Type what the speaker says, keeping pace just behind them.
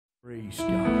Praise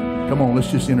God. Come on,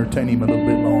 let's just entertain him a little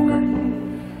bit longer.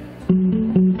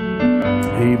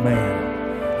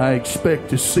 Amen. I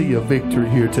expect to see a victory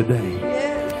here today.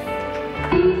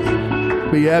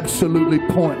 Be absolutely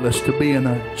pointless to be in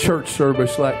a church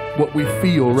service like what we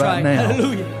feel right now.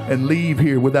 Hallelujah. And leave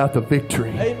here without the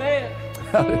victory. Amen.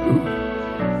 Hallelujah.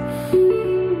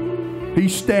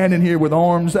 He's standing here with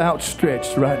arms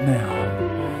outstretched right now,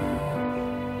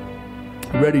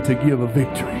 ready to give a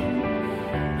victory.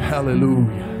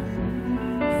 Hallelujah.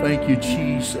 Thank you,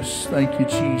 Jesus. Thank you,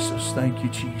 Jesus. Thank you,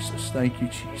 Jesus. Thank you,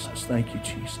 Jesus. Thank you,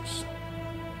 Jesus.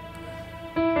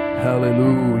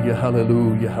 Hallelujah.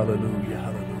 Hallelujah. Hallelujah.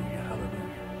 Hallelujah.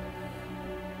 Hallelujah.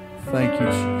 Thank you,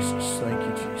 Jesus. Thank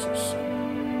you, Jesus.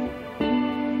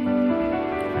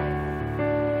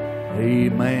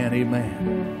 Amen. Amen.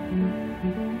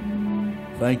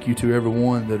 Thank you to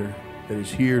everyone that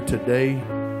is here today.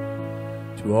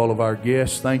 To all of our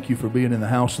guests, thank you for being in the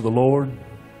house of the Lord.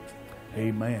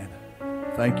 Amen.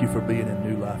 Thank you for being in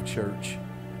New Life Church.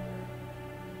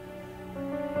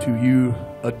 To you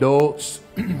adults,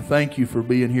 thank you for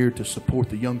being here to support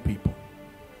the young people.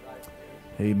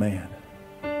 Amen.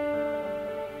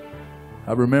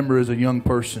 I remember as a young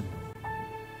person,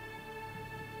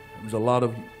 there was a lot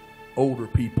of older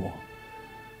people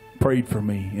prayed for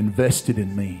me, invested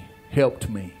in me, helped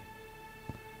me.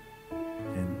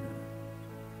 And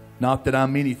not that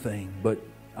I'm anything, but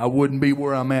I wouldn't be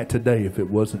where I'm at today if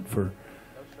it wasn't for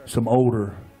some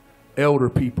elder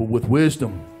people with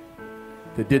wisdom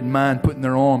that didn't mind putting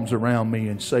their arms around me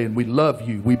and saying, we love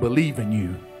you, we believe in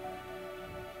you,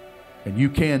 and you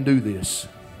can do this.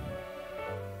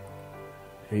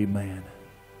 Amen.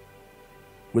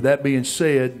 With that being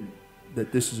said,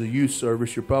 that this is a youth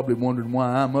service, you're probably wondering why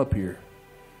I'm up here.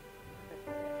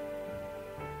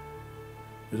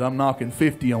 Because I'm knocking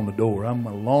 50 on the door. I'm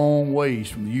a long ways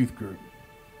from the youth group.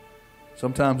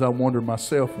 Sometimes I wonder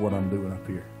myself what I'm doing up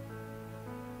here.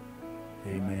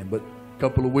 Amen. But a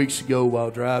couple of weeks ago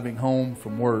while driving home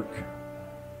from work,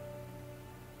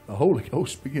 the Holy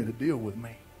Ghost began to deal with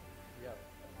me. Yeah.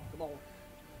 Come on.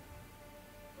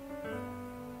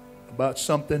 About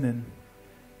something, and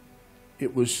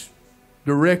it was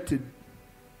directed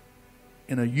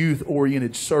in a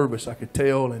youth-oriented service, I could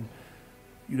tell. And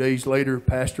a few days later,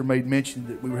 Pastor made mention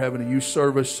that we were having a youth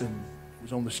service and it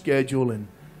was on the schedule, and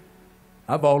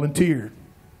I volunteered.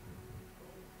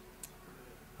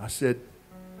 I said,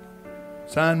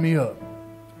 sign me up.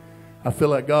 I feel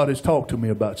like God has talked to me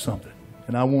about something,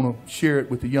 and I want to share it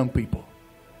with the young people.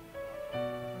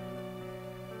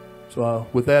 So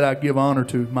with that, I give honor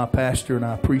to my pastor, and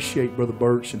I appreciate Brother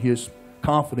Birch and his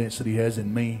confidence that he has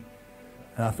in me.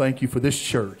 And I thank you for this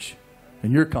church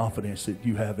and your confidence that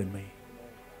you have in me.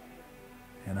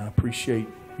 And I appreciate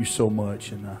you so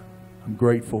much, and I'm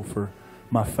grateful for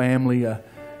my family. I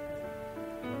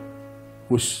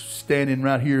was standing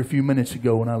right here a few minutes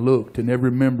ago, and I looked, and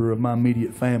every member of my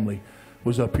immediate family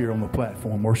was up here on the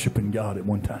platform worshiping God at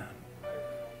one time.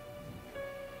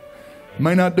 It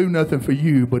may not do nothing for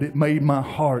you, but it made my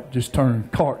heart just turn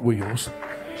cartwheels.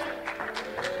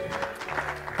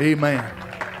 Amen.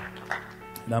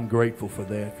 And I'm grateful for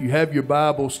that. If you have your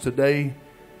Bibles today,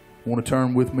 I want to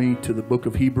turn with me to the book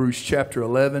of Hebrews chapter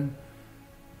 11.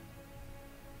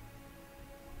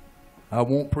 I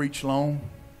won't preach long.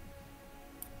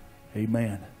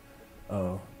 Amen.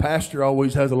 Pastor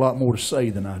always has a lot more to say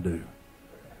than I do.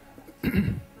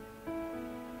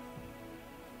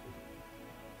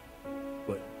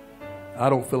 But I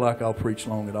don't feel like I'll preach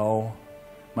long at all.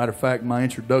 Matter of fact, my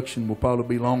introduction will probably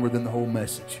be longer than the whole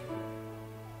message.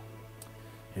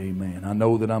 Amen. I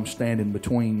know that I'm standing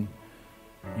between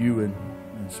you and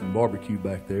some barbecue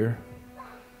back there.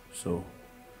 So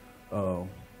I'll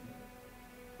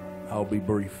be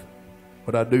brief.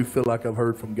 But I do feel like I've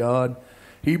heard from God.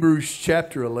 Hebrews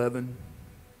chapter 11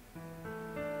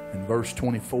 and verse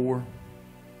 24.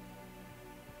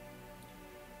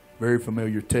 Very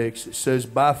familiar text. It says,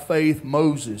 by faith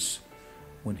Moses,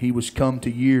 when he was come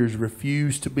to years,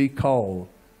 refused to be called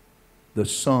the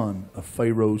son of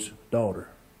Pharaoh's daughter.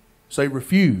 Say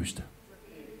refused.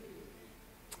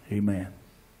 Amen.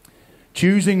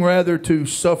 Choosing rather to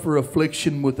suffer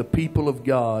affliction with the people of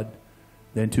God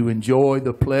than to enjoy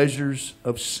the pleasures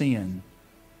of sin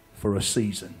for a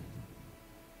season.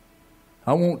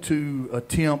 I want to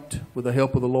attempt, with the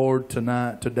help of the Lord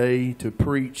today, to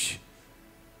preach,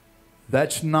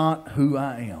 that's not who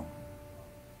I am.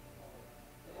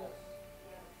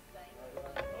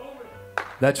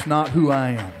 That's not who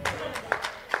I am.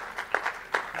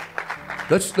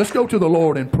 Let's go to the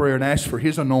Lord in prayer and ask for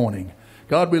His anointing.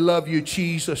 God, we love you,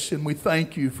 Jesus, and we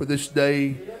thank you for this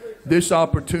day. this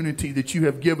opportunity that you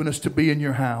have given us to be in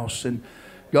your house. And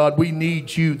God, we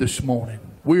need you this morning.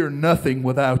 We are nothing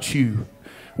without you.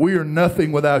 We are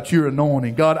nothing without your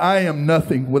anointing. God, I am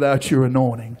nothing without your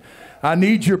anointing. I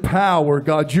need your power,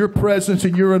 God, your presence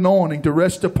and your anointing to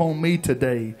rest upon me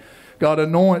today. God,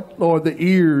 anoint, Lord, the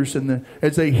ears and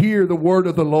as they hear the word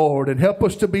of the Lord, and help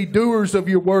us to be doers of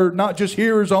your word, not just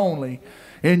hearers only.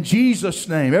 In Jesus'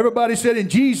 name. Everybody said in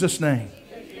Jesus' name.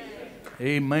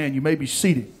 Amen. You may be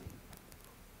seated.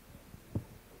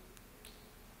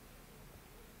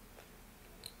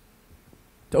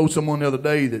 Told someone the other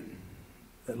day that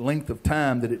that length of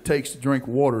time that it takes to drink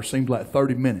water seems like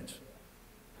 30 minutes.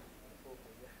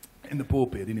 In the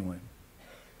pulpit, anyway.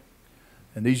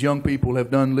 And these young people have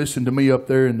done listened to me up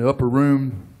there in the upper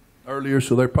room earlier,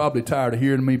 so they're probably tired of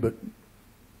hearing me, but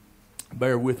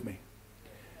bear with me.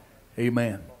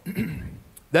 Amen.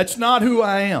 That's not who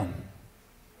I am.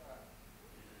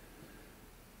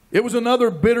 It was another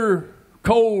bitter,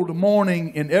 cold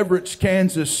morning in Everett,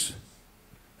 Kansas,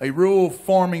 a rural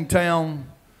farming town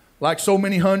like so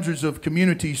many hundreds of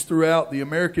communities throughout the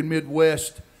American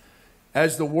Midwest,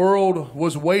 as the world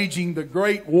was waging the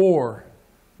Great War,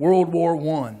 World War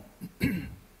I.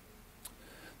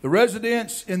 The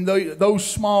residents in those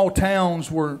small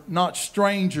towns were not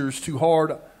strangers to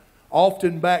hard,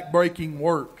 often back-breaking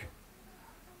work.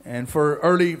 And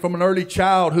from an early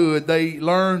childhood, they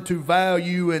learned to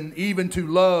value and even to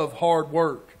love hard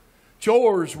work.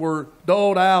 Chores were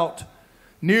doled out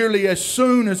nearly as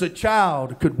soon as a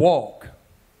child could walk.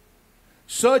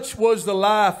 Such was the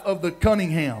life of the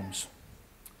Cunninghams.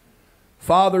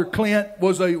 Father Clint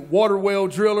was a water well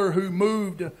driller who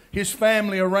moved his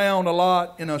family around a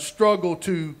lot in a struggle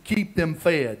to keep them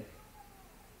fed.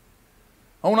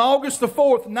 On August the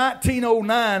 4th,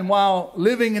 1909, while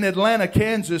living in Atlanta,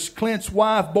 Kansas, Clint's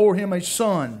wife bore him a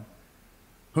son,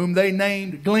 whom they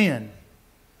named Glenn.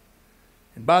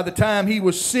 And by the time he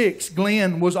was 6,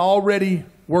 Glenn was already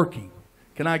working.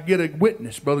 Can I get a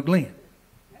witness, Brother Glenn?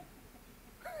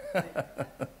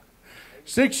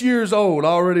 6 years old,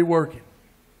 already working.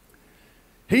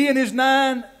 He and his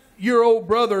 9-year-old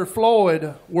brother,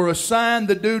 Floyd, were assigned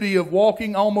the duty of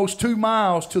walking almost 2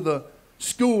 miles to the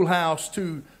schoolhouse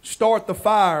to start the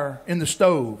fire in the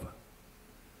stove.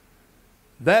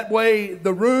 That way,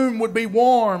 the room would be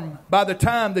warm by the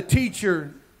time the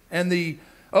teacher and the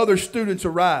other students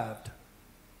arrived.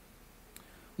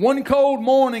 One cold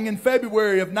morning in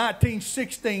February of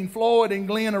 1916, Floyd and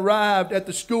Glenn arrived at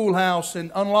the schoolhouse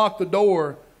and unlocked the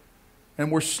door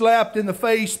and were slapped in the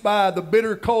face by the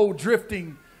bitter cold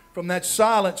drifting from that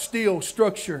silent steel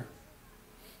structure.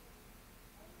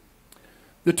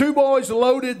 The two boys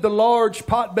loaded the large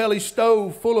potbelly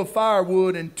stove full of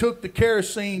firewood and took the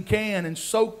kerosene can and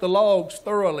soaked the logs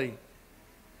thoroughly,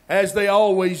 as they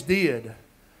always did.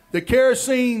 The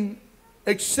kerosene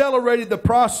accelerated the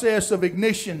process of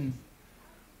ignition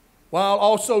while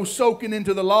also soaking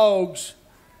into the logs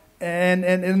and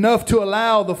enough to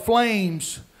allow the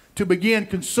flames to begin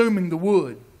consuming the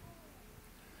wood.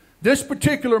 This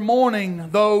particular morning,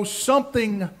 though,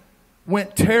 something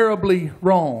went terribly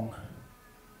wrong.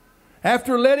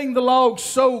 After letting the logs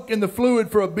soak in the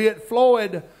fluid for a bit,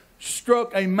 Floyd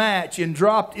struck a match and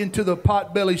dropped into the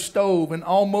potbelly stove, and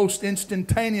almost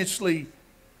instantaneously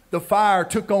the fire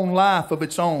took on life of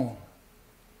its own.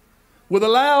 With a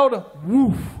loud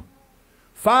woof,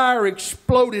 fire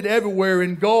exploded everywhere,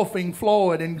 engulfing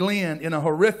Floyd and Glenn in a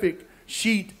horrific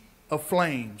sheet of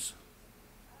flames.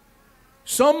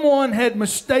 Someone had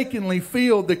mistakenly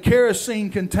filled the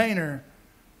kerosene container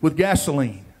with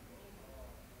gasoline.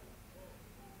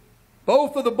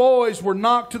 Both of the boys were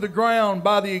knocked to the ground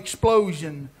by the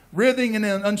explosion, writhing in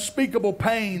an unspeakable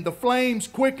pain. The flames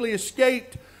quickly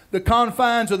escaped the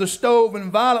confines of the stove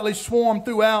and violently swarmed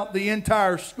throughout the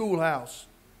entire schoolhouse.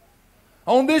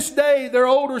 On this day, their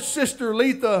older sister,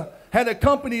 Letha, had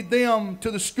accompanied them to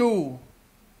the school.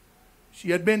 She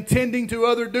had been tending to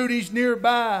other duties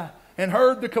nearby and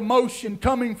heard the commotion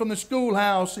coming from the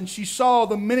schoolhouse, and she saw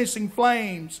the menacing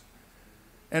flames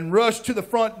and rushed to the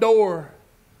front door,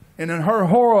 and in her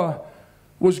horror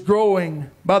was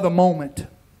growing by the moment.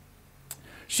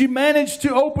 She managed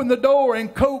to open the door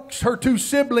and coax her two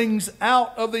siblings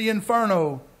out of the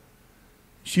inferno.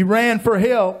 She ran for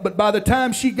help, but by the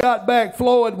time she got back,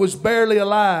 Floyd was barely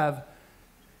alive,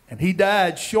 and he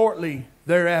died shortly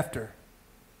thereafter.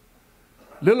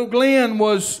 Little Glenn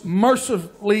was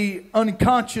mercifully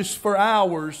unconscious for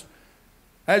hours,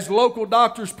 as local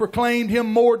doctors proclaimed him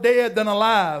more dead than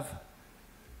alive.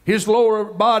 His lower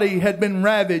body had been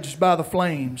ravaged by the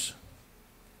flames.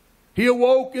 He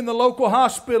awoke in the local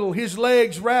hospital, his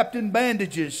legs wrapped in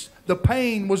bandages. The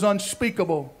pain was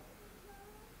unspeakable.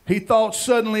 He thought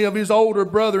suddenly of his older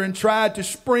brother and tried to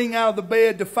spring out of the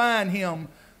bed to find him,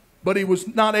 but he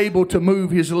was not able to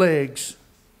move his legs.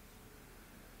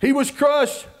 He was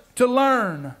crushed to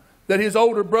learn that his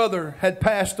older brother had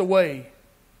passed away.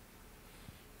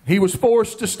 He was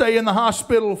forced to stay in the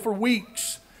hospital for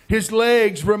weeks. His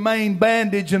legs remained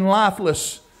bandaged and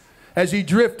lifeless as he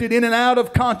drifted in and out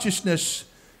of consciousness.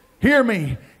 Hear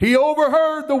me. He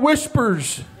overheard the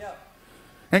whispers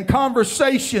and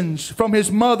conversations from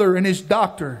his mother and his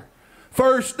doctor.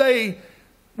 First,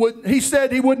 he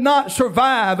said he would not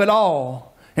survive at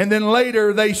all. And then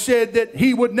later they said that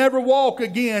he would never walk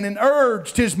again, and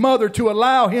urged his mother to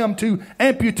allow him to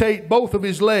amputate both of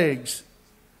his legs.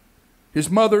 His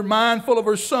mother, mindful of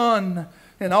her son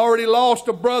and already lost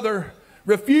a brother,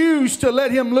 refused to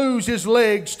let him lose his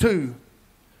legs too.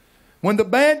 When the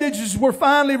bandages were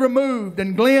finally removed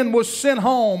and Glenn was sent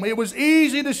home, it was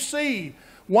easy to see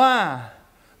why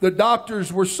the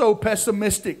doctors were so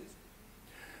pessimistic.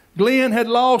 Glenn had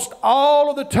lost all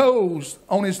of the toes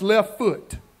on his left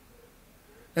foot,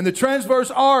 and the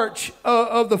transverse arch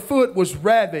of the foot was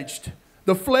ravaged.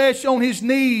 The flesh on his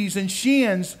knees and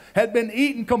shins had been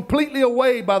eaten completely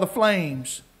away by the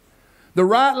flames. The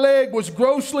right leg was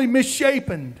grossly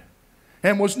misshapen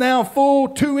and was now full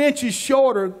 2 inches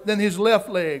shorter than his left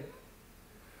leg.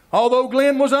 Although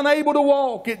Glenn was unable to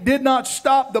walk, it did not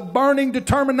stop the burning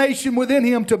determination within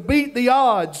him to beat the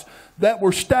odds that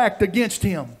were stacked against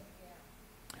him.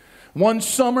 One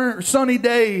sunny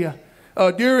day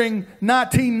during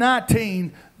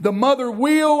 1919, the mother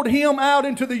wheeled him out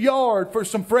into the yard for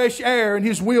some fresh air in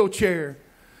his wheelchair,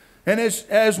 and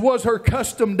as was her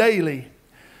custom daily.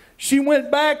 She went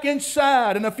back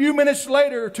inside, and a few minutes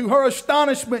later, to her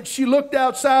astonishment, she looked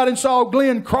outside and saw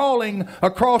Glenn crawling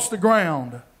across the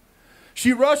ground.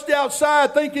 She rushed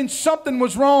outside thinking something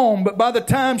was wrong, but by the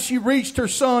time she reached her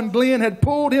son, Glenn had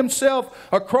pulled himself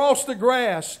across the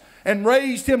grass and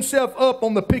raised himself up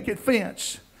on the picket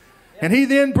fence. And he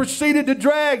then proceeded to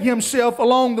drag himself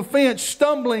along the fence,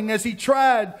 stumbling as he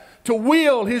tried to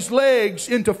wheel his legs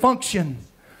into function.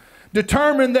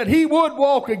 Determined that he would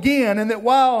walk again, and that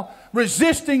while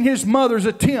resisting his mother's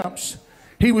attempts,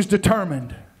 he was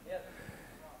determined.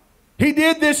 He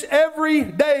did this every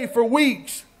day for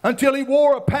weeks until he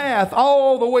wore a path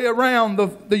all the way around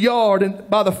the yard and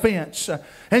by the fence.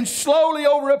 And slowly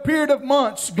over a period of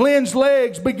months, Glenn's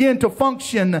legs began to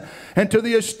function. And to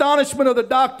the astonishment of the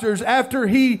doctors, after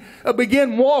he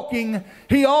began walking,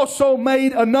 he also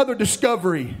made another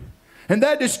discovery. And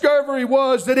that discovery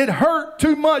was that it hurt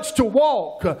too much to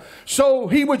walk. So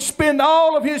he would spend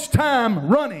all of his time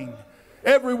running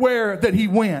everywhere that he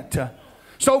went.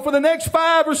 So for the next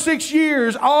 5 or 6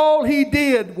 years, all he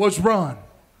did was run.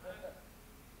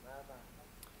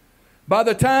 By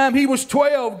the time he was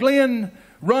 12, Glenn,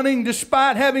 running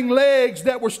despite having legs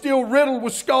that were still riddled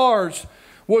with scars,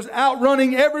 was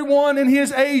outrunning everyone in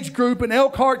his age group in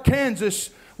Elkhart,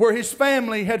 Kansas, where his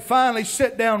family had finally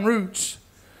set down roots.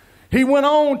 He went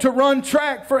on to run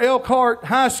track for Elkhart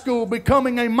High School,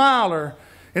 becoming a miler.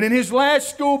 And in his last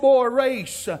schoolboy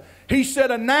race, he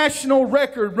set a national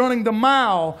record running the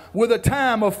mile with a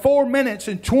time of 4 minutes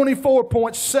and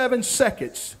 24.7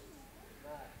 seconds.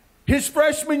 His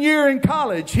freshman year in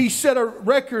college, he set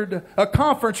a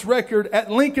conference record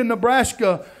at Lincoln,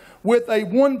 Nebraska, with a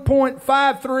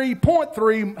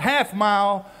 1.53.3 half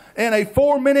mile and a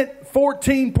 4 minute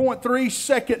 14.3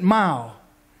 second mile.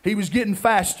 He was getting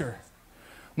faster.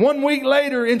 1 week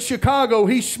later in Chicago,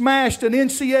 he smashed an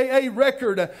NCAA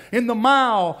record in the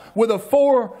mile with a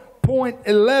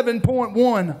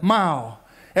 4.11.1 mile.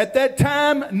 At that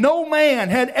time, no man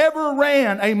had ever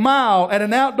ran a mile at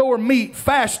an outdoor meet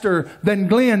faster than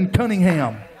Glenn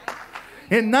Cunningham.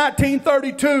 In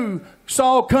 1932,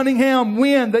 saw Cunningham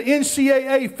win the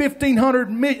NCAA 1500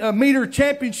 meter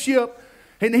championship,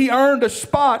 and he earned a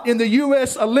spot in the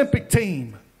U.S. Olympic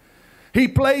team. He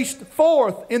placed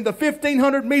 4th in the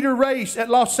 1500 meter race at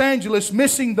Los Angeles,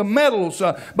 missing the medals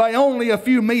by only a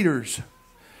few meters.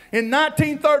 In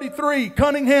 1933,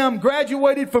 Cunningham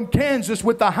graduated from Kansas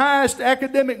with the highest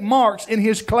academic marks in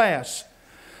his class.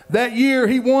 That year,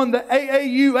 he won the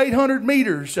AAU 800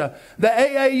 meters, the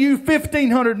AAU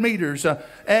 1500 meters,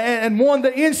 and won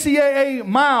the NCAA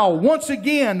mile once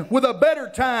again with a better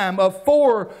time of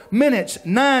 4 minutes,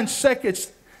 9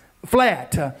 seconds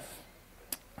flat.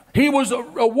 He was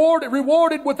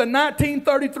rewarded with the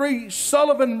 1933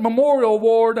 Sullivan Memorial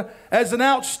Award as an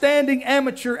outstanding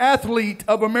amateur athlete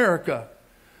of America.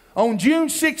 On June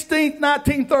 16,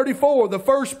 1934, the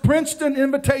first Princeton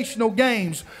Invitational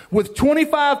Games, with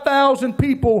 25,000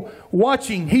 people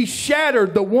watching, he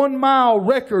shattered the 1-mile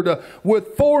record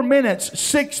with 4 minutes,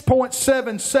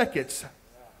 6.7 seconds.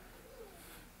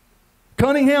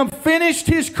 Cunningham finished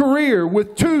his career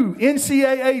with 2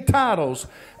 NCAA titles,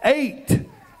 8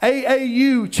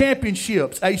 AAU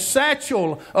championships, a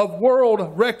satchel of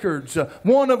world records,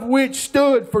 one of which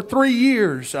stood for 3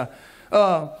 years.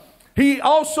 He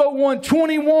also won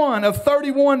 21 of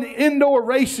 31 indoor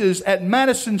races at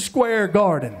Madison Square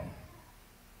Garden.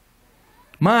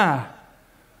 My,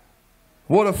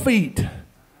 what a feat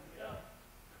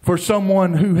for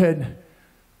someone who had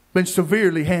been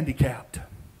severely handicapped.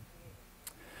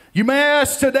 You may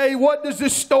ask today, what does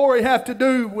this story have to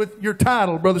do with your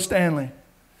title, Brother Stanley?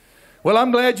 Well,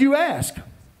 I'm glad you asked.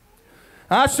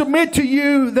 I submit to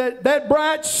you that that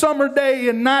bright summer day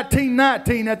in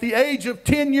 1919, at the age of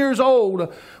 10 years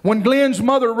old, when Glenn's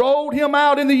mother rolled him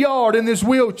out in the yard in this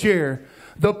wheelchair,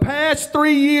 the past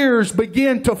 3 years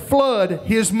began to flood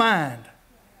his mind.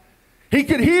 He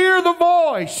could hear the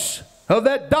voice of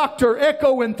that doctor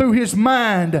echoing through his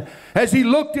mind as he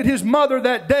looked at his mother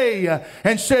that day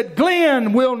and said,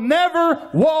 "Glenn will never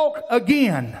walk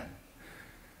again.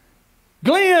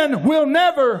 Glenn will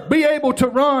never be able to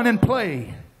run and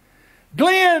play.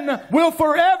 Glenn will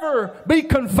forever be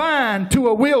confined to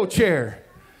a wheelchair.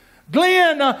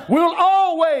 Glenn will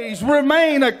always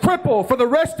remain a cripple for the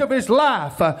rest of his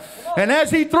life." And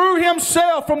as he threw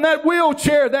himself from that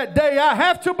wheelchair that day, I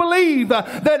have to believe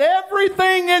that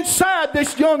everything inside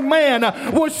this young man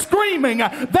was screaming,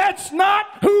 "That's not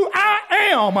who I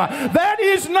am. That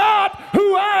is not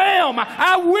who I am.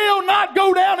 I will not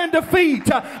go down in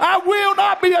defeat. I will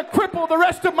not be a cripple the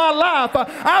rest of my life.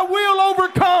 I will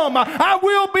overcome. I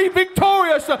will be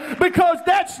victorious, because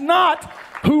that's not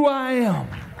who I am."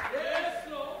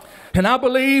 And I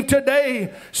believe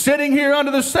today, sitting here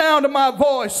under the sound of my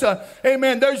voice,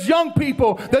 amen, there's young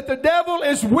people that the devil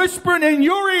is whispering in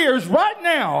your ears right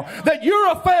now that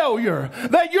you're a failure,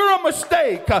 that you're a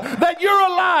mistake, that you're a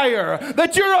liar,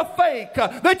 that you're a fake,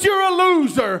 that you're a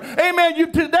loser.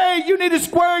 Amen. Today you need to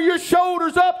square your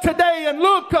shoulders up today and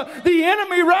look the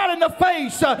enemy right in the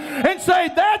face and say,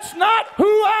 "That's not who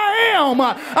I am.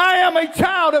 I am a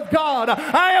child of God.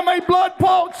 I am a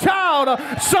blood-bought child,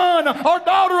 son or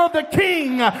daughter of the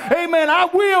King." Amen. I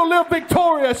will live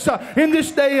victorious in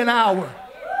this day and hour.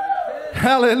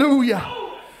 Hallelujah.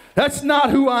 That's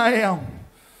not who I am.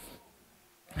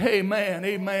 Amen.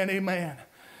 Amen. Amen.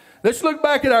 Let's look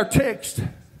back at our text.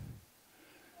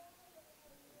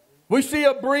 We see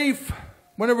a brief,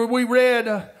 whenever we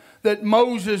read that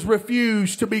Moses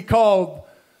refused to be called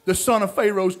the son of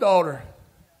Pharaoh's daughter.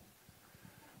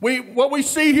 What we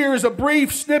see here is a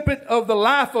brief snippet of the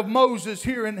life of Moses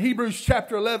here in Hebrews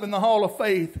chapter 11, the Hall of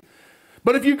Faith.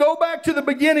 But if you go back to the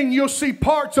beginning, you'll see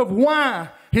parts of why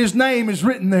his name is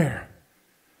written there.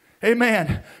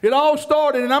 Amen. It all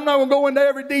started, and I'm not going to go into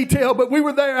every detail, but we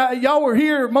were there. Y'all were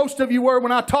here, most of you were,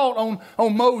 when I taught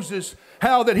on Moses,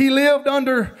 how that he lived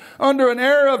under an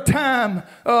era of time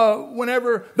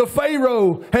whenever the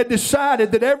Pharaoh had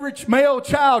decided that every male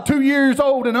child 2 years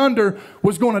old and under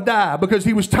was going to die because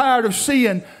he was tired of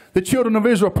seeing the children of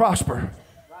Israel prosper.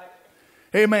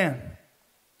 Amen.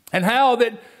 And how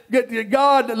that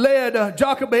God led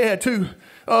Jochebed to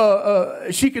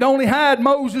she could only hide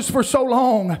Moses for so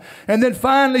long, and then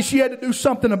finally she had to do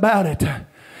something about it.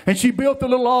 And she built a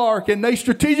little ark, and they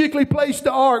strategically placed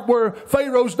the ark where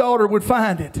Pharaoh's daughter would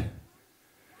find it.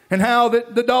 And how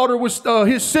that the daughter was,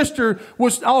 his sister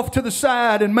was off to the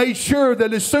side and made sure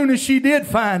that as soon as she did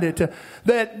find it,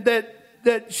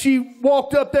 that she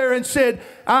walked up there and said,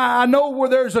 I know where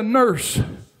there's a nurse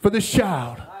for this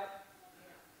child.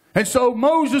 And so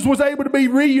Moses was able to be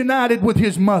reunited with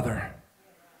his mother.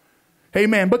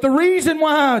 Amen. But the reason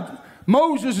why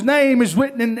Moses' name is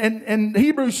written in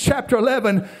Hebrews chapter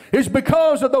 11 is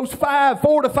because of those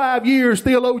 4 to 5 years,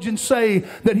 theologians say,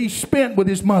 that he spent with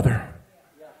his mother.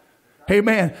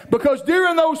 Amen. Because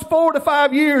during those 4 to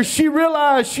 5 years, she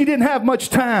realized she didn't have much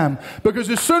time. Because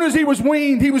as soon as he was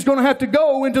weaned, he was going to have to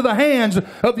go into the hands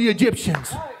of the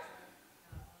Egyptians.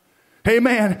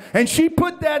 Amen. And she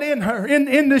put that in her,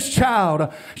 in this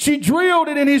child. She drilled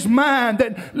it in his mind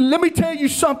that, let me tell you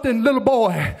something, little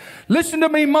boy. Listen to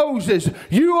me, Moses.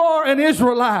 You are an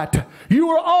Israelite. You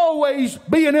will always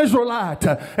be an Israelite.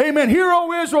 Amen. Hear,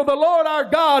 O Israel, the Lord our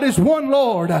God is one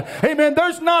Lord. Amen.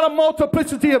 There's not a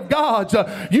multiplicity of gods.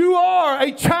 You are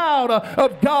a child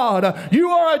of God. You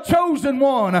are a chosen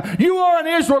one. You are an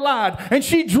Israelite. And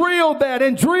she drilled that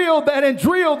and drilled that and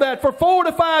drilled that for 4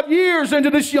 to 5 years into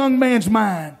this young man's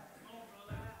mind.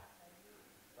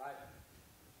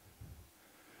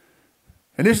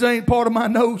 And this ain't part of my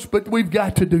notes, but we've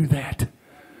got to do that.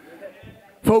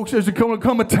 Folks, there's going to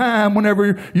come a time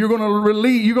whenever you're going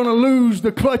to lose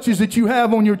the clutches that you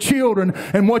have on your children,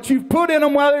 and what you've put in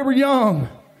them while they were young,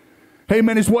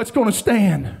 amen, is what's going to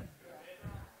stand.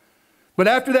 But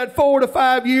after that 4 to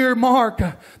 5 year mark,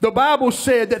 the Bible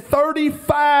said that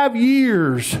 35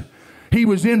 years he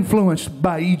was influenced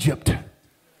by Egypt.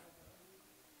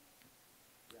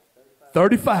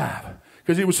 35.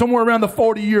 Because it was somewhere around the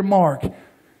 40-year mark,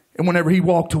 and whenever he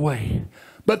walked away.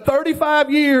 But 35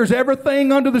 years,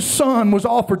 everything under the sun was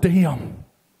offered to him.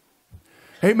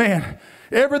 Amen.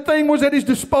 Everything was at his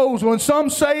disposal. And some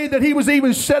say that he was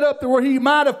even set up to where he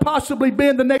might have possibly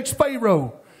been the next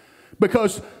Pharaoh.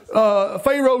 Because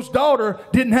Pharaoh's daughter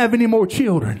didn't have any more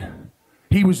children.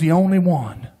 He was the only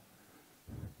one.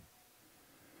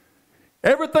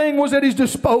 Everything was at his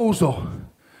disposal.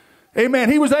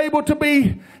 Amen. He was able to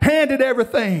be handed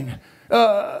everything.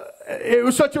 It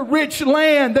was such a rich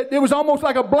land that it was almost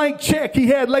like a blank check he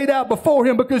had laid out before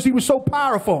him because he was so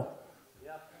powerful.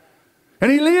 And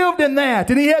he lived in that.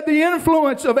 And he had the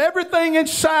influence of everything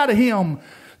inside of him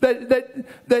that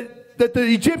the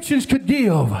Egyptians could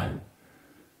give.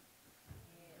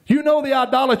 You know, the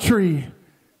idolatry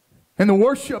and the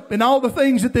worship and all the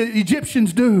things that the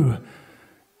Egyptians do.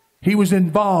 He was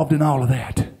involved in all of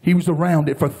that. He was around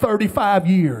it for 35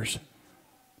 years.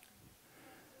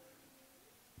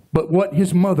 But what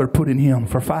his mother put in him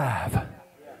for 5.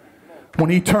 When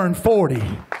he turned 40.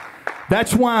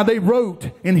 That's why they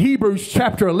wrote in Hebrews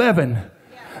chapter 11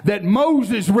 that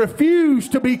Moses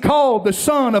refused to be called the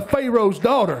son of Pharaoh's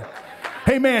daughter.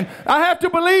 Amen. I have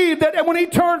to believe that when he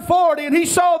turned 40 and he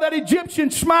saw that Egyptian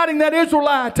smiting that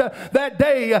Israelite that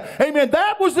day, amen,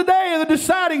 that was the day of the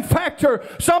deciding factor.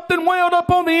 Something welled up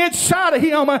on the inside of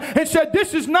him and said,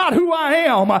 this is not who I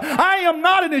am. I am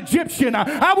not an Egyptian.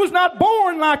 I was not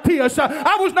born like this.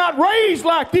 I was not raised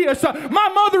like this. My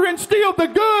mother instilled the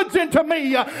goods into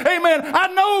me. Amen. I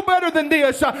know better than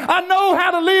this. I know how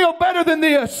to live better than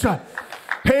this.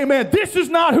 Amen. This is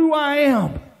not who I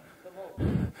am.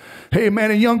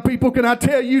 Amen. And young people, can I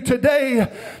tell you today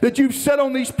that you've sat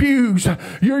on these pews,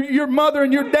 your mother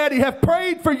and your daddy have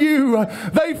prayed for you.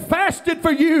 They've fasted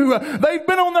for you. They've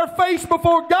been on their face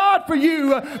before God for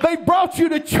you. They've brought you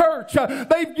to church.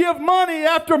 They've given money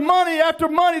after money after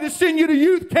money to send you to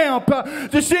youth camp,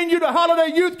 to send you to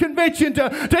holiday youth convention, to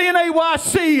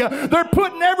NAYC. They're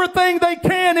putting everything they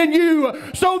can in you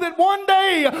so that one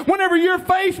day, whenever you're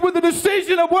faced with the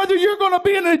decision of whether you're going to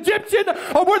be an Egyptian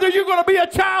or whether you're going to be a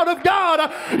child of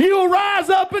God, you'll rise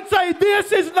up and say,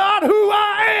 this is not who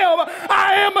I am.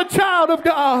 I am a child of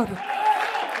God.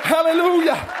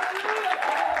 Hallelujah.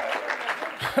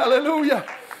 Hallelujah.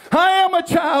 I am a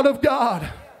child of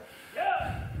God.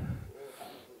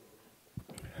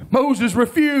 Moses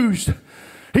refused.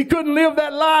 He couldn't live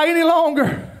that lie any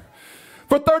longer.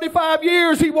 For 35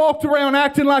 years he walked around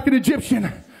acting like an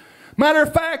Egyptian. Matter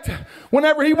of fact,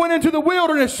 whenever he went into the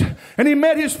wilderness and he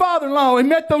met his father-in-law, he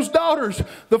met those daughters,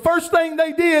 the first thing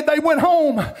they did, they went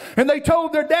home and they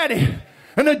told their daddy,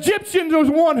 an Egyptian was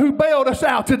one who bailed us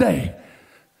out today.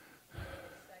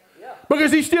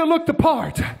 Because he still looked the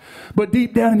part. But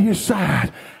deep down in his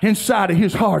side, inside of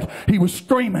his heart, he was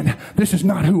screaming, this is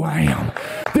not who I am.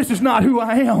 This is not who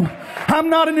I am. I'm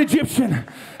not an Egyptian.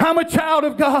 I'm a child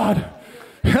of God.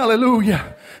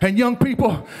 Hallelujah. And young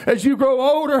people, as you grow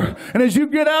older and as you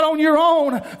get out on your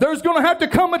own, there's going to have to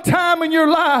come a time in your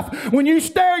life when you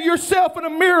stare yourself in a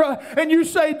mirror and you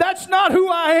say, that's not who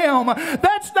I am.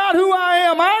 That's not who I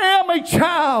am. I am a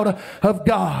child of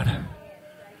God.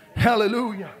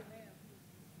 Hallelujah.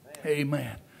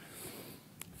 Amen.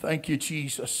 Thank you,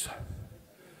 Jesus.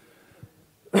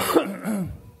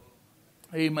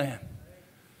 Amen.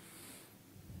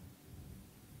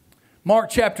 Mark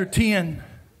chapter 10.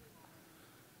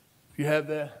 You have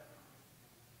that?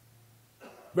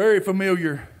 Very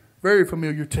familiar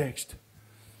text.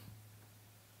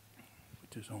 Put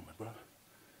this on me, brother.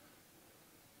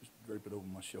 Just drape it over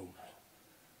my shoulders.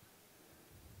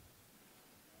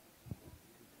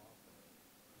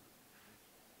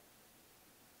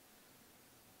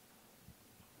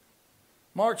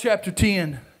 Mark chapter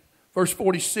 10, verse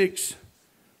 46.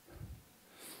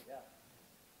 The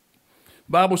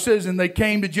Bible says, and they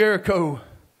came to Jericho.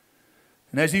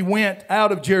 And as he went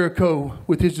out of Jericho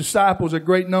with his disciples, with a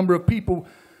great number of people,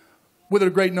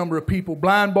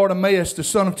 blind Bartimaeus, the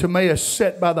son of Timaeus,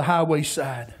 sat by the highway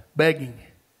side, begging.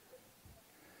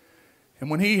 And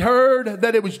when he heard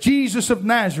that it was Jesus of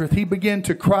Nazareth, he began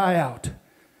to cry out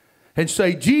and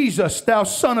say, Jesus, thou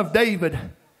son of David,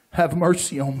 have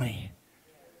mercy on me.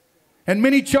 And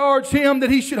many charged him that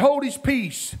he should hold his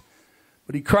peace.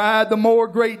 But he cried the more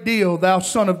great deal, Thou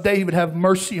Son of David, have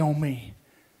mercy on me.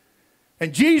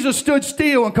 And Jesus stood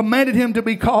still and commanded him to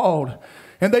be called.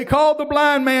 And they called the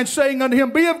blind man, saying unto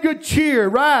him, Be of good cheer,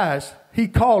 rise, he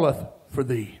calleth for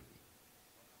thee.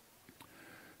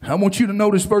 I want you to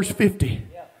notice verse 50.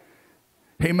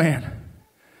 Amen.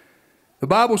 The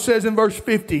Bible says in verse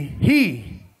 50,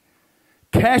 He,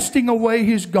 casting away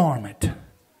his garment,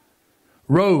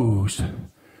 rose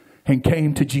and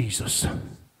came to Jesus.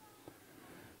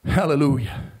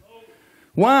 Hallelujah.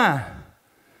 Why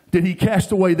did he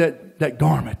cast away that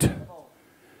garment?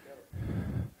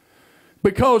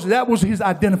 Because that was his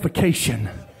identification.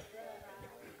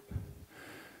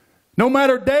 No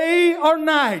matter day or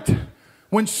night,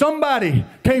 when somebody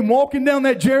came walking down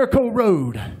that Jericho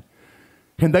road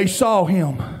and they saw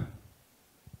him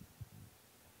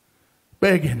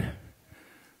begging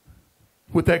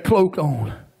with that cloak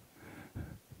on,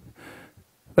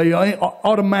 they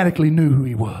automatically knew who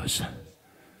he was,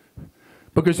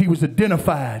 because he was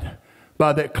identified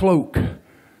by that cloak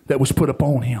that was put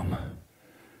upon him.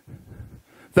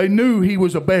 They knew he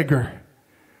was a beggar.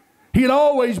 He had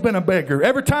always been a beggar.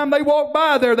 Every time they walked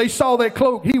by there, they saw that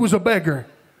cloak. He was a beggar.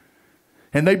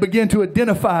 And they began to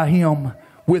identify him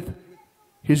with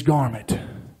his garment.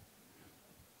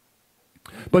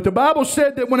 But the Bible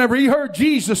said that whenever he heard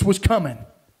Jesus was coming,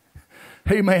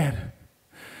 amen,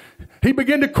 he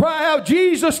began to cry out,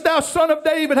 Jesus, thou Son of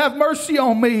David, have mercy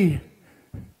on me.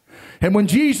 And when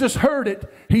Jesus heard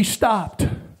it, he stopped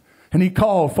and he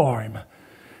called for him.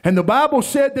 And the Bible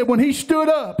said that when he stood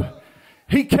up,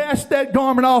 he cast that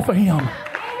garment off of him.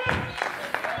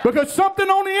 Because something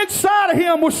on the inside of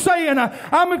him was saying,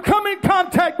 I'm come in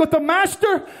contact with the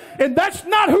Master, and that's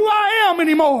not who I am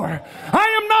anymore.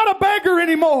 I am not a beggar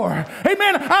anymore.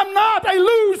 Amen. I'm not a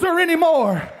loser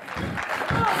anymore.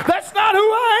 That's not who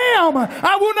I am.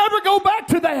 I will never go back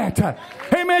to that.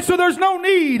 Amen. So there's no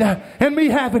need in me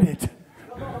having it.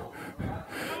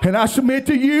 And I submit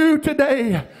to you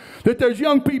today that there's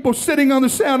young people sitting on the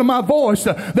sound of my voice,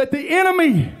 that the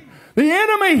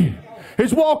enemy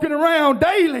is walking around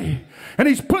daily and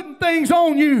he's putting things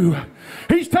on you.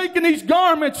 He's taking these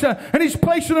garments and he's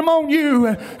placing them on you,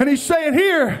 and he's saying,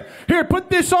 here, put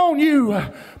this on you.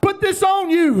 Put this on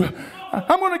you.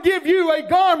 I'm going to give you a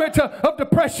garment of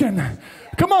depression.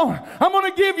 Come on. I'm going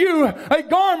to give you a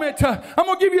garment. I'm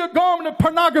going to give you a garment of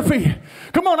pornography.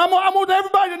 Come on. I want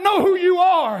everybody to know who you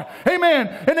are. Amen.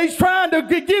 And he's trying to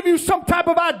give you some type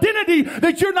of identity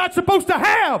that you're not supposed to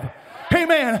have.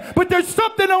 Amen. But there's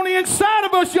something on the inside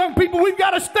of us, young people. We've got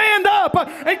to stand up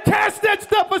and cast that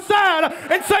stuff aside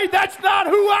and say, that's not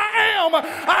who I am.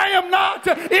 I am not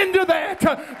into that.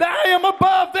 I am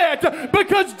above that,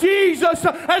 because Jesus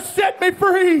has set me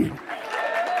free.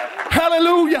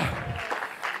 Hallelujah.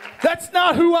 That's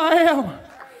not who I am.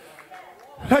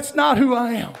 That's not who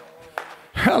I am.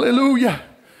 Hallelujah.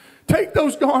 Take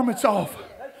those garments off.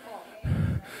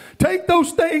 Take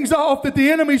those things off that the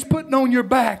enemy's putting on your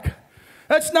back.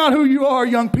 That's not who you are,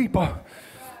 young people.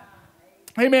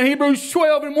 Amen. Hebrews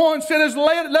 12:1 says,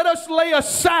 let us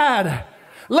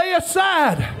lay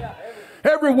aside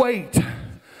every weight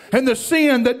and the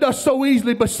sin that does so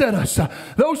easily beset us.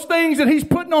 Those things that he's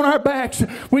putting on our backs,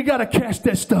 we got to cast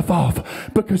that stuff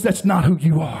off, because that's not who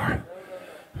you are.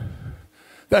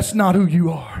 That's not who you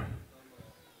are.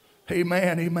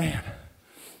 Amen, amen.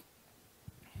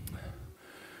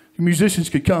 You musicians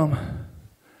could come.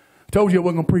 I told you I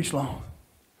wasn't going to preach long.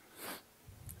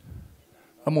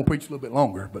 I'm going to preach a little bit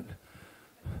longer, but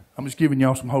I'm just giving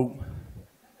y'all some hope.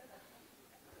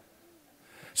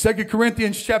 2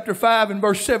 Corinthians chapter 5 and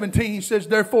verse 17 says,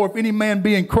 therefore, if any man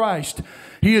be in Christ,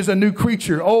 he is a new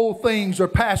creature. Old things are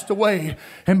passed away,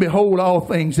 and behold, all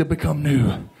things have become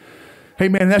new.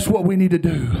 Amen. That's what we need to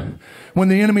do. When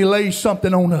the enemy lays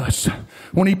something on us,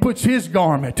 when he puts his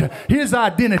garment, his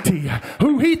identity,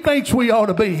 who he thinks we ought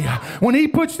to be, when he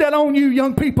puts that on you,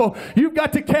 young people, you've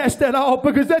got to cast that off,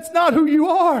 because that's not who you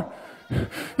are.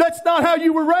 That's not how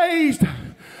you were raised.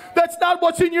 That's not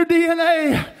what's in your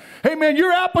DNA. Amen.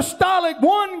 You're apostolic,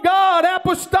 one God,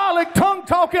 apostolic,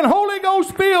 tongue-talking, Holy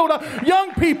Ghost-filled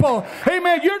young people.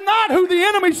 Amen. You're not who the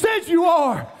enemy says you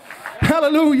are.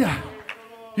 Hallelujah.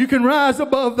 You can rise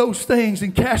above those things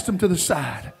and cast them to the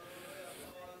side.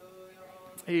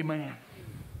 Amen.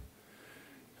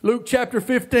 Luke chapter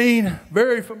 15,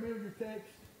 very familiar text.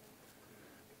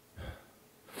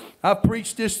 I've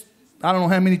preached this I don't know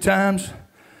how many times,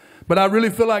 but I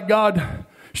really feel like God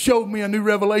showed me a new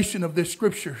revelation of this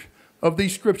scripture, of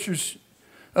these scriptures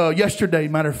yesterday,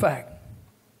 matter of fact.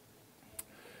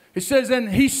 It says, and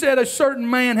he said a certain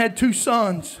man had two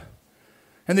sons.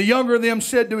 And the younger of them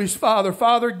said to his father,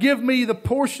 Father, give me the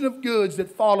portion of goods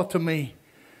that falleth to me.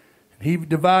 And he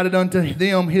divided unto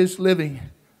them his living.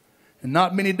 And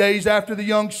not many days after, the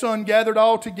young son gathered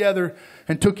all together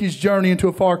and took his journey into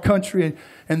a far country.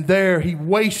 And there he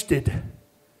wasted.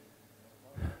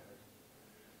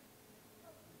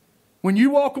 When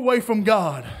you walk away from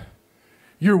God,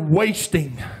 you're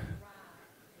wasting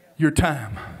your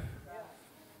time.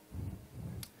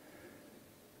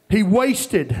 He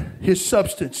wasted his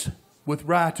substance with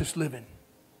riotous living.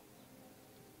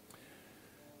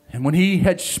 And when he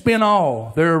had spent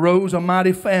all, there arose a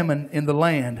mighty famine in the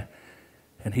land,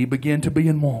 and he began to be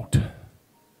in want.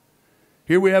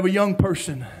 Here we have a young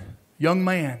person, young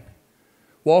man,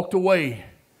 walked away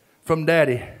from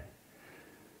daddy.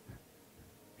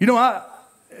 You know,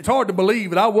 it's hard to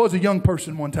believe that I was a young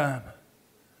person one time.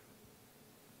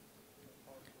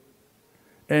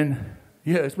 And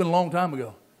yeah, it's been a long time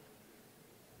ago.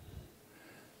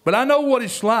 But I know what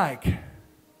it's like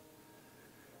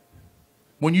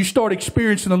when you start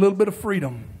experiencing a little bit of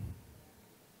freedom.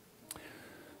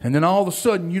 And then all of a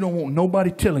sudden you don't want nobody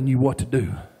telling you what to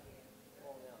do.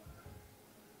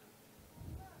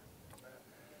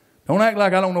 Don't act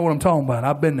like I don't know what I'm talking about.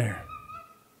 I've been there.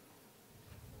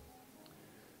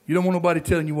 You don't want nobody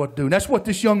telling you what to do. And that's what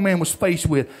this young man was faced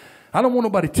with. I don't want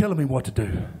nobody telling me what to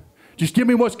do. Just give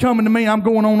me what's coming to me. I'm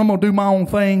going on. I'm going to do my own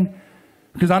thing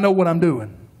because I know what I'm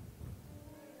doing.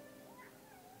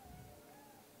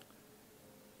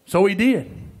 So he did.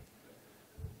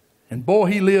 And boy,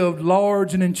 he lived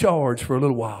large and in charge for a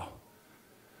little while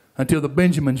until the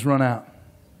Benjamins run out.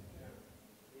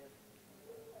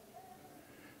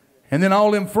 And then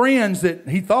all them friends that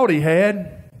he thought he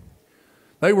had,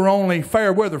 they were only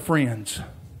fair weather friends.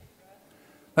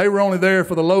 They were only there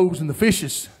for the loaves and the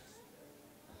fishes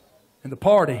and the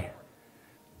party.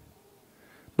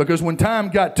 Because when time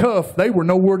got tough, they were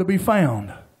nowhere to be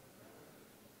found.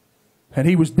 And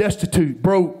he was destitute,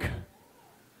 broke.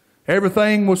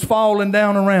 Everything was falling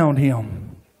down around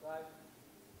him.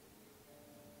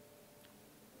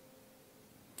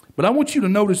 But I want you to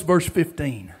notice verse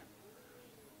 15.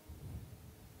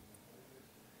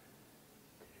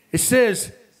 It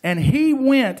says, and he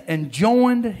went and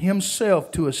joined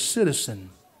himself to a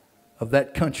citizen of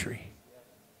that country.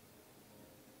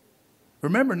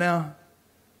 Remember now,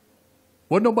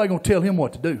 wasn't nobody going to tell him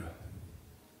what to do.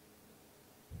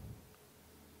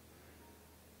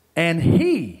 And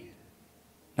he,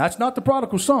 that's not the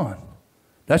prodigal son,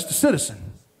 that's the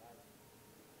citizen,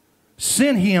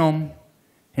 sent him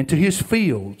into his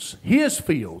fields,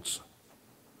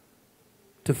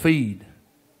 to feed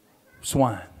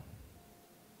swine.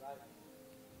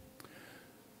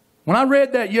 When I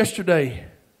read that yesterday,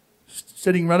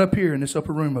 sitting right up here in this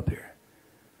upper room up here,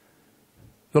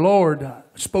 the Lord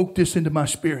spoke this into my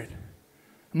spirit.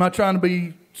 I'm not trying to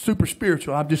be super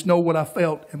spiritual. I just know what I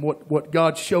felt and what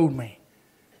God showed me.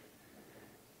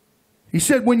 He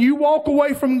said, when you walk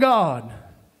away from God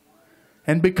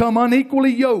and become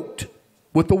unequally yoked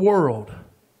with the world,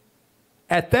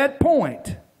 at that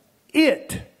point,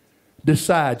 it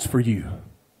decides for you.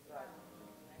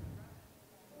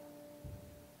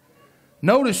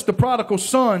 Notice the prodigal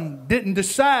son didn't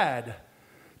decide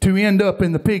to end up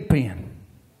in the pig pen.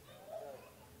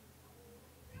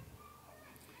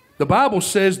 The Bible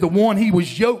says the one he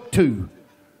was yoked to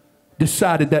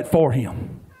decided that for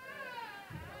him.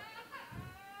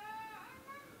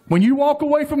 When you walk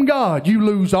away from God, you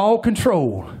lose all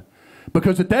control.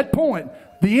 Because at that point,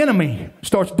 the enemy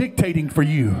starts dictating for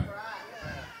you.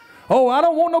 Oh, I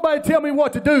don't want nobody to tell me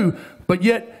what to do. But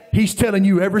yet, he's telling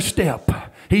you every step.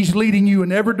 He's leading you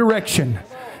in every direction.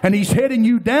 And he's heading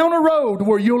you down a road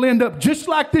where you'll end up just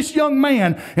like this young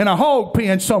man in a hog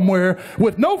pen somewhere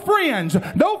with no friends,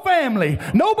 no family,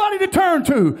 nobody to turn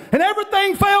to, and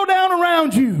everything fell down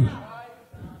around you.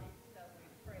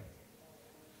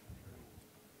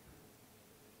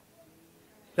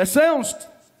 That sounds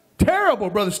terrible,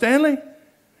 Brother Stanley.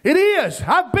 It is.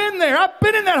 I've been there. I've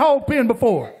been in that hog pen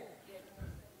before.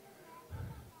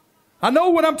 I know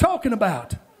what I'm talking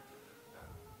about.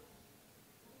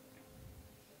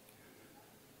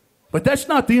 But that's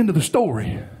not the end of the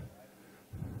story.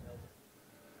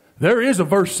 There is a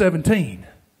verse 17.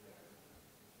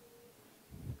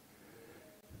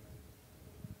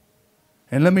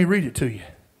 And let me read it to you.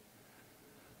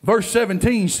 Verse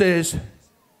 17 says,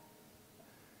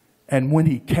 and when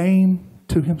he came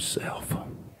to himself.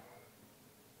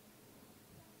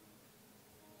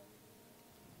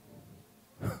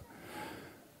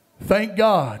 Thank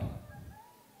God.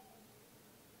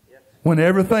 When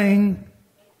everything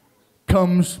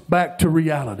comes back to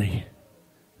reality.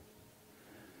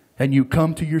 and you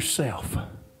come to yourself.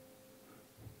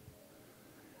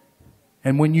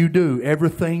 And when you do,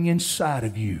 everything inside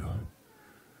of you,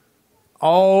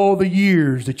 all the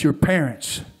years that your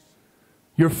parents,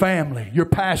 your family, your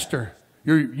pastor,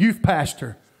 your youth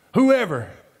pastor,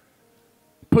 whoever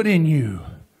put in you,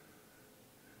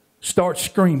 start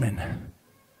screaming,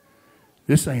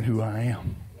 this ain't who I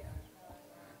am.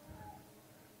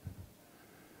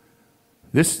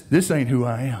 This ain't who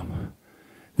I am.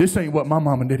 This ain't what my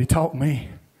mom and daddy taught me.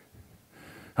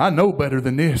 I know better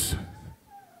than this.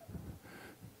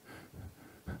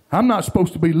 I'm not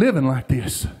supposed to be living like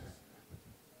this.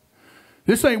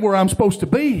 This ain't where I'm supposed to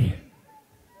be.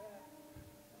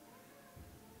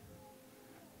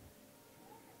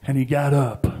 And he got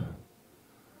up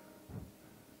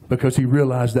because he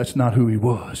realized that's not who he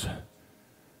was.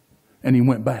 And he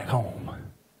went back home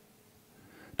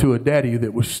to a daddy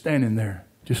that was standing there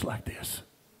just like this.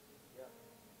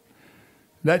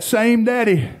 That same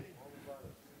daddy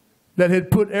that had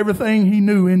put everything he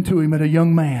knew into him as a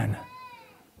young man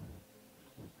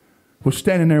was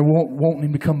standing there wanting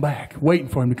him to come back, waiting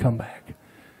for him to come back.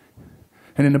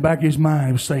 And in the back of his mind,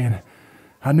 he was saying,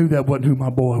 I knew that wasn't who my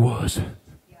boy was.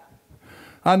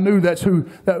 I knew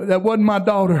that wasn't my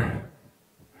daughter.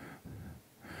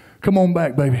 Come on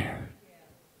back, baby.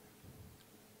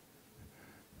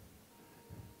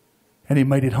 And he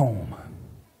made it home.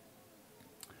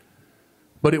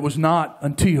 But it was not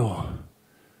until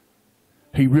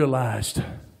he realized,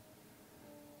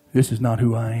 this is not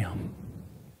who I am.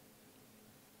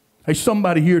 Hey,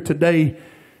 somebody here today,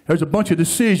 there's a bunch of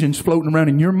decisions floating around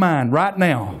in your mind right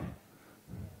now.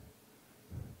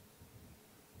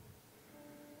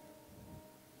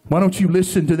 Why don't you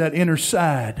listen to that inner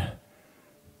side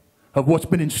of what's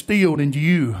been instilled into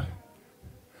you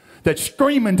that's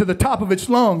screaming to the top of its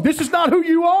lungs, this is not who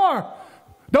you are.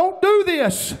 Don't do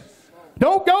this.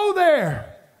 Don't go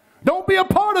there. Don't be a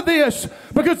part of this,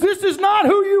 because this is not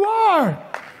who you are.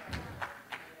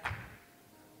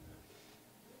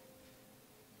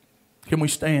 Can we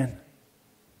stand?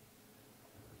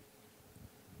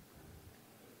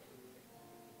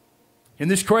 In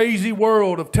this crazy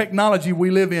world of technology we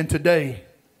live in today,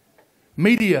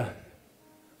 media,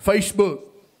 Facebook,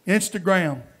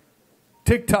 Instagram,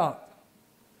 TikTok,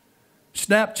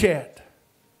 Snapchat,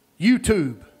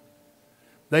 YouTube,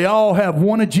 they all have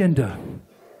one agenda.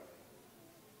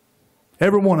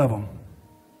 Every one of them.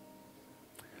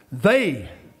 They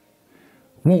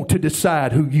want to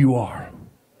decide who you are.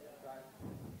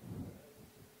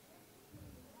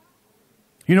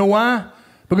 You know why?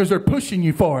 Because they're pushing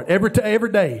you for it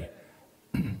every day.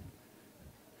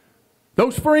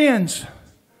 Those friends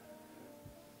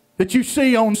that you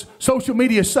see on social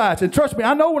media sites, and trust me,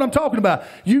 I know what I'm talking about.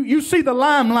 You see the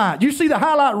limelight. You see the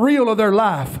highlight reel of their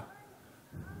life.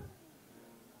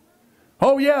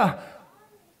 Oh yeah,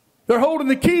 they're holding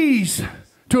the keys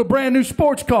to a brand new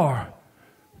sports car.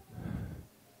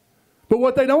 But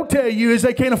what they don't tell you is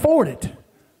they can't afford it.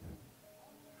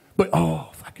 But oh,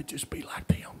 if I could just be like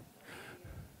them.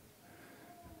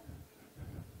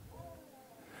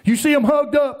 You see them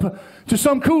hugged up to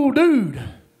some cool dude.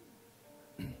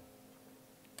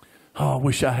 Oh, I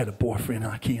wish I had a boyfriend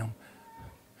like him.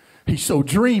 He's so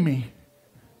dreamy.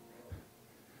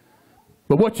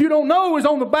 But what you don't know is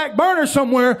on the back burner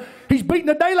somewhere, he's beating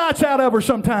the daylights out of her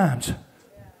sometimes.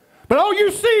 But all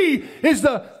you see is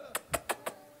the...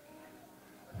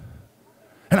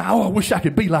 And I wish I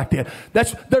could be like that.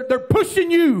 They're pushing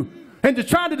you into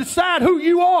trying to decide who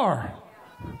you are.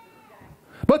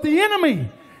 But the enemy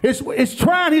is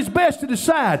trying his best to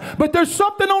decide. But there's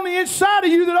something on the inside of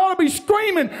you that ought to be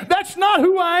screaming, that's not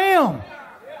who I am.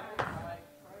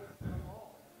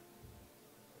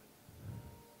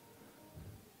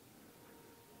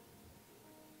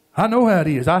 I know how it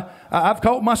is. I've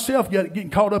caught myself getting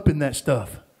caught up in that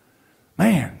stuff.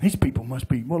 Man, these people must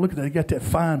be, well, look at that. They got that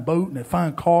fine boat and that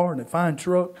fine car and that fine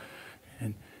truck.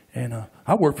 And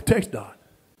I work for TxDOT.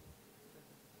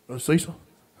 Brother Cecil,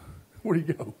 where do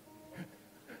you go?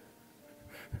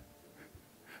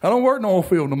 I don't work in the oil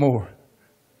field no more.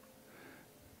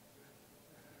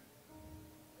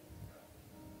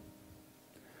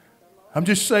 I'm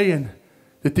just saying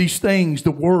that these things,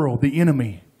 the world, the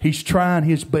enemy, he's trying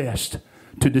his best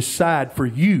to decide for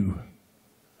you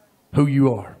who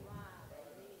you are.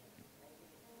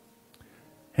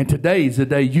 And today is the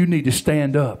day you need to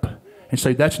stand up and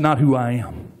say, that's not who I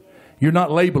am. You're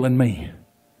not labeling me.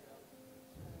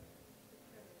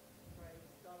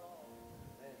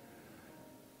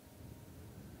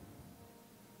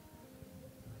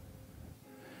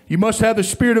 You must have the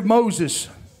spirit of Moses,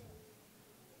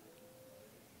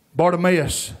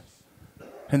 Bartimaeus,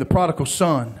 and the prodigal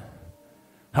son.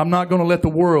 I'm not going to let the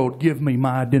world give me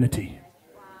my identity.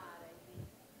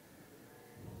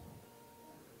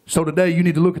 So today you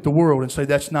need to look at the world and say,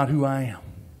 that's not who I am.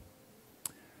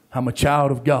 I'm a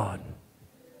child of God.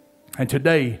 And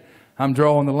today I'm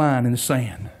drawing the line in the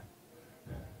sand.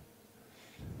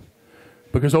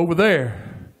 Because over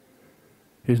there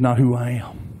is not who I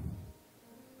am.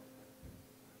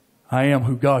 I am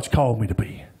who God's called me to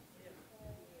be.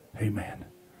 Amen.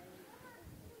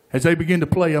 As they begin to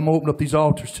play, I'm going to open up these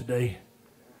altars today.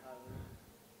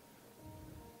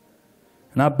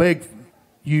 And I beg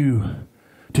you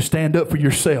to stand up for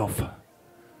yourself.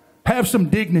 Have some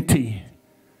dignity.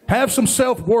 Have some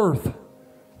self-worth.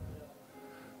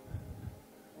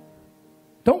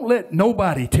 Don't let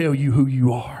nobody tell you who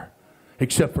you are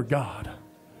except for God.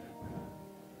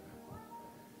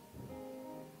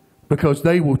 Because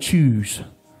they will choose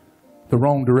the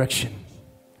wrong direction.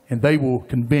 And they will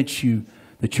convince you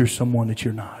that you're someone that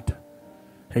you're not.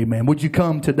 Amen. Would you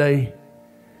come today?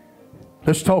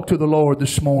 Let's talk to the Lord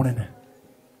this morning.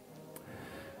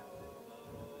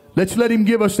 Let's let Him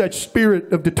give us that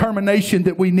spirit of determination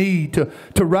that we need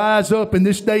to rise up in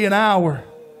this day and hour.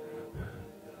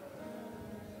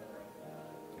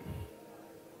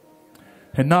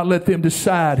 And not let them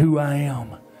decide who I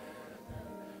am.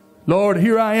 Lord,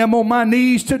 here I am on my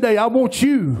knees today. I want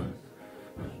you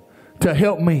to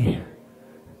help me,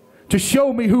 to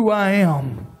show me who I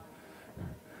am.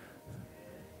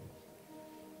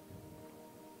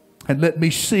 And let me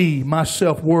see my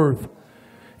self-worth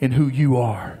in who you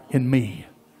are in me.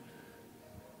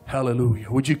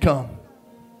 Hallelujah. Would you come?